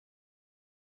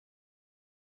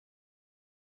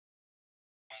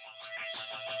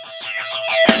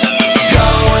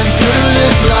Going through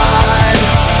this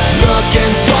life,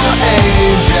 looking for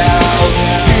angels.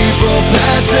 People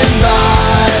passing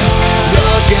by,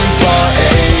 looking for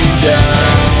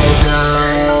angels.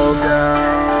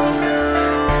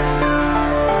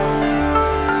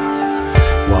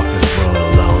 Walk this world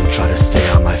alone, try to stay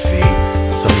on my feet.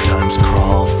 Sometimes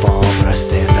crawl, fall, but I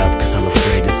stand up cause I'm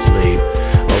afraid to sleep.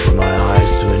 Open my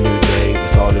eyes to a new day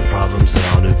with all new problems and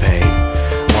all new pain.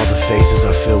 All the faces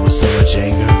are filled with so much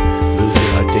anger, losing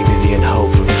our dignity and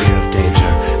hope from fear of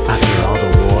danger. After all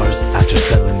the wars, after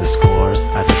settling the scores,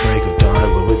 at the break of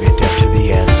dawn will we be deaf to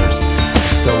the answers?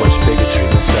 There's so much bigotry,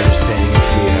 misunderstanding and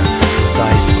fear. With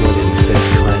eyes squinted and fists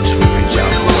clenched, we reach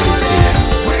out for what is dear.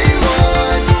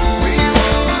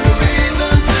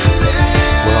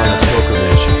 We're on a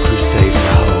pilgrimage, crusade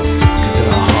for hope, cause in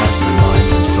our hearts and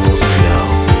minds and souls we know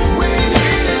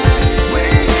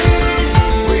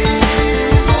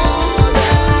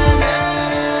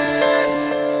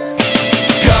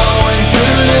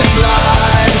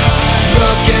life,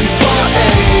 looking for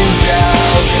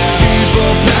angels.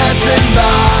 People passing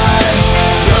by,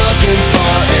 looking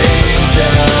for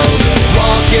angels.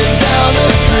 Walking down the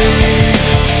streets,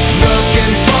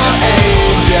 looking for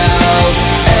angels.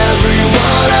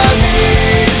 Everyone I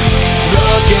meet,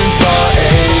 looking for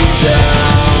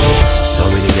angels. So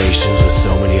many nations with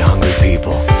so many hungry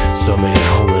people, so many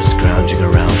homeless scrounging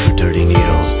around for dirty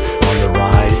needles. On the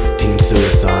rise, teen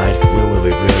suicide. When will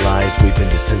we realize we've been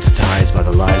desensitized by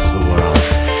the lies of the world?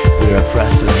 We're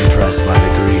oppressed and impressed by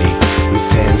the greedy,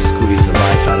 whose hands squeeze the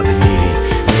life out of the needy.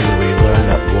 When will we learn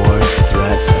that wars,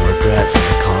 threats, and regrets are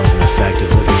the cause and effect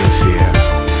of living in fear?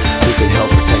 Who can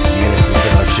help protect the innocence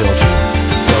of our children,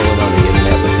 stolen on the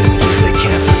internet with images they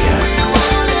can't forget?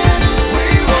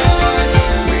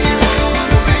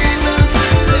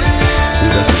 We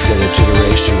represent a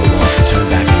generation that wants to turn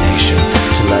back a nation,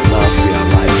 to let love be our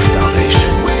light and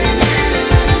salvation.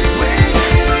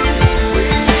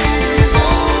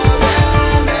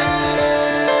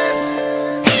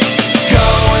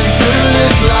 Going through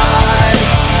this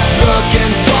life,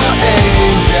 looking for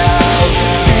angels.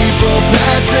 People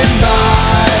passing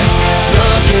by,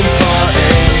 looking for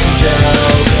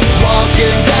angels.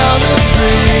 Walking down the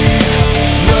streets,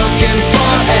 looking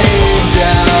for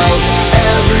angels.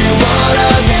 Everyone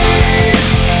I meet,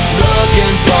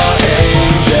 looking for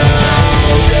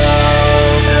angels.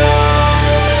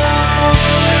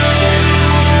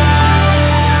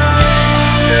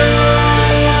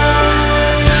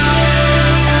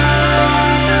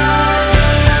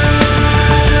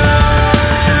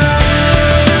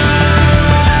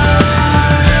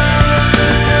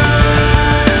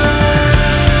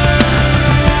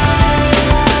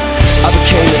 I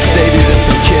became a savior to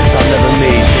some kids I'll never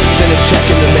meet. Send a check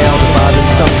in the mail to buy them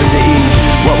something to eat.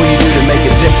 What will you do to make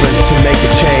a difference, to make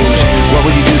a change? What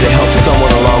will you do to help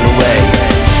someone along the way?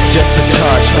 Just a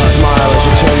touch, a smile as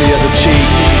you turn the other cheek.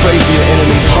 Pray for your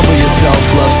enemies, humble yourself,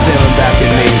 love staring back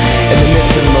at me. In the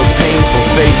midst of the most painful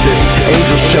faces,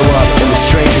 angels show up in the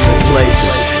strangest of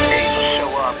places. Angels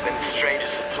show up in the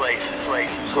strangest of places.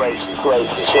 Going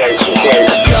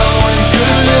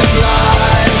through this life.